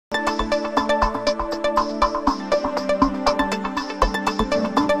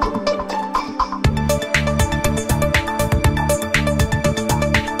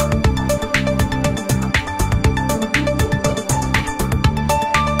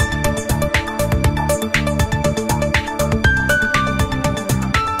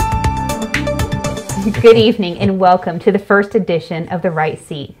Good evening and welcome to the first edition of The Right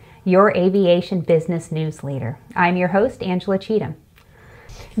Seat, your aviation business news leader. I'm your host, Angela Cheatham.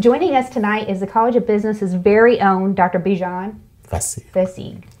 Joining us tonight is the College of Business's very own Dr. Bijan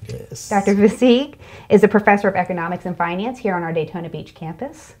Vasigh. Yes. Dr. Vasigh is a professor of economics and finance here on our Daytona Beach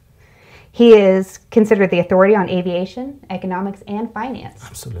campus. He is considered the authority on aviation, economics, and finance.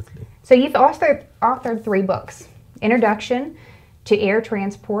 Absolutely. So you've authored 3 books: Introduction to Air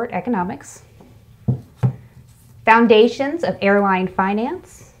Transport Economics, Foundations of Airline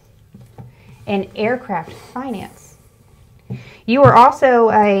Finance, and Aircraft Finance. You are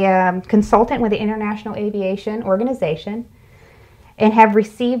also a consultant with the International Aviation Organization and have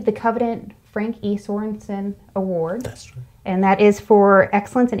received the Covenant Frank E. Sorensen Award. That's right. And that is for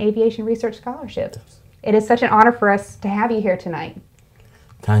Excellence in Aviation Research Scholarship. Yes. It is such an honor for us to have you here tonight.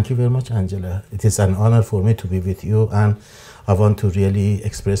 Thank you very much, Angela. It is an honor for me to be with you, and I want to really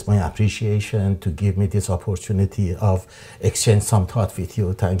express my appreciation to give me this opportunity of exchange some thought with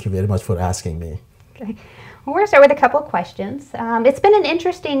you. Thank you very much for asking me. Okay. Well, we're going to start with a couple of questions. It's been an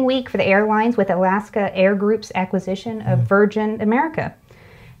interesting week for the airlines with Alaska Air Group's acquisition of Virgin America.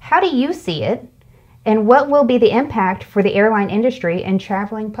 How do you see it, and what will be the impact for the airline industry and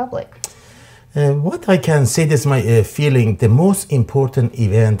traveling public? What I can say, this is my feeling, the most important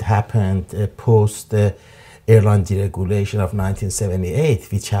event happened post the airline deregulation of 1978,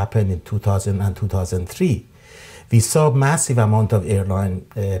 which happened in 2000 and 2003. We saw massive amount of airline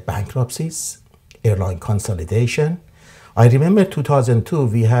bankruptcies, airline consolidation. I remember 2002,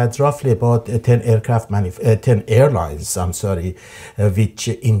 we had roughly about 10 airlines, which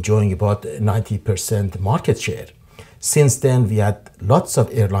enjoying about 90% market share. Since then, we had lots of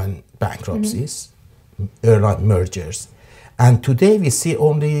airline bankruptcies, airline mergers. And today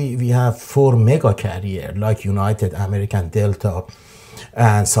we have 4 mega carriers like United, American, Delta,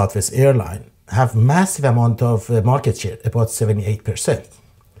 and Southwest Airlines have massive amount of market share, about 78%.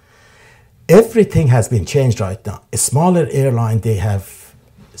 Everything has been changed right now. A smaller airline, they have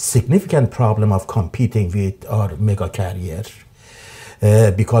significant problem of competing with our mega carrier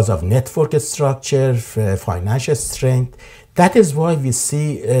because of network structure, financial strength. That is why we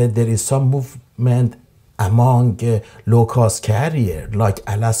see there is some movement among low-cost carriers like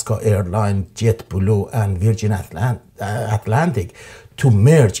Alaska Airlines, JetBlue, and Virgin Atlantic to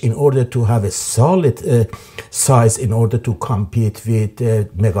merge in order to have a solid size in order to compete with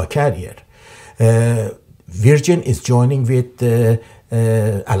mega carrier. Virgin is joining with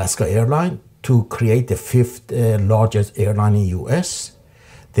Alaska Airlines to create the 5th largest airline in US.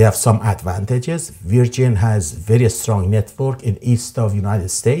 They have some advantages. Virgin has very strong network in east of United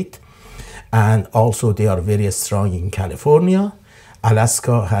States, and also they are very strong in California.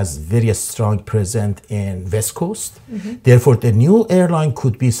 Alaska has very strong presence in West Coast. Therefore, the new airline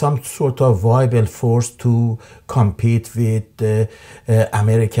could be some sort of viable force to compete with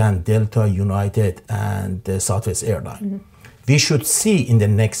American, Delta, United, and Southwest Airlines. We should see in the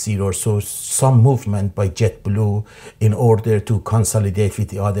next year or so some movement by JetBlue in order to consolidate with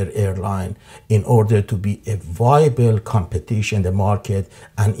the other airline in order to be a viable competition in the market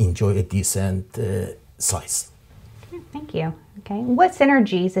and enjoy a decent size. Thank you. Okay. What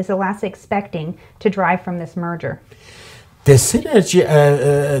synergies is Alaska expecting to drive from this merger? The synergy,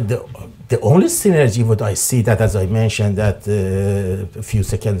 the only synergy what I see that, as I mentioned that a few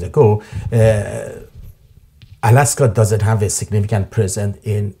seconds ago, Alaska doesn't have a significant presence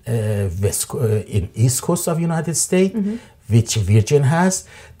in East Coast of United States, which Virgin has.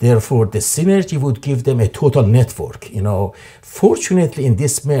 Therefore, the synergy would give them a total network. Fortunately, in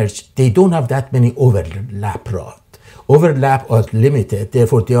this merge, they don't have that many overlap routes. Overlap are limited.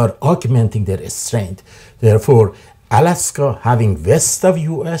 Therefore, they are augmenting their strength. Therefore, Alaska having west of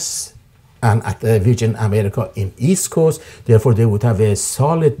US and at Virgin America in East Coast, therefore they would have a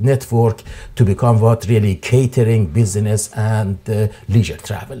solid network to become what really catering business and leisure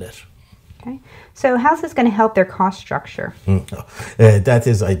traveler. Okay, so how's this going to help their cost structure? That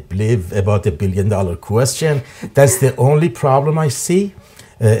is, I believe, about $1 billion question. That's the only problem I see.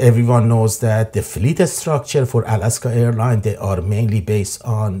 Everyone knows that the fleet structure for Alaska Airlines, they are mainly based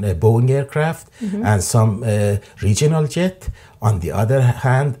on Boeing aircraft and some regional jet. On the other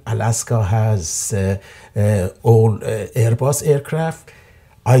hand, Alaska has all Airbus aircraft.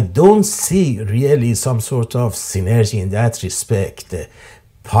 I don't see really some sort of synergy in that respect.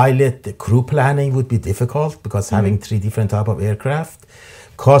 The crew planning would be difficult because having 3 different types of aircraft.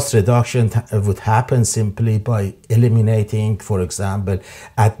 Cost reduction would happen simply by eliminating, for example,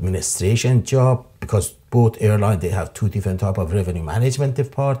 administration job, because both airlines, they have 2 different types of revenue management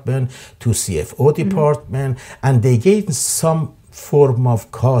department, 2 CFO department, and they gain some form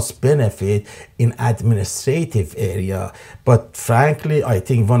of cost benefit in administrative area. But frankly, I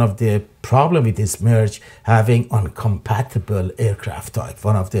think one of the problem with this merge having uncompatible aircraft type,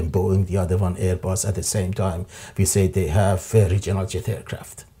 one of them Boeing, the other one Airbus. At the same time, we say they have regional jet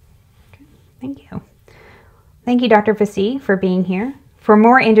aircraft. Thank you. Thank you, Dr. Vasigh, for being here. For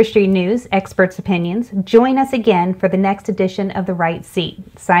more industry news, experts' opinions, join us again for the next edition of The Right Seat.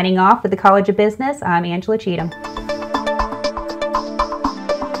 Signing off with the College of Business, I'm Angela Cheatham.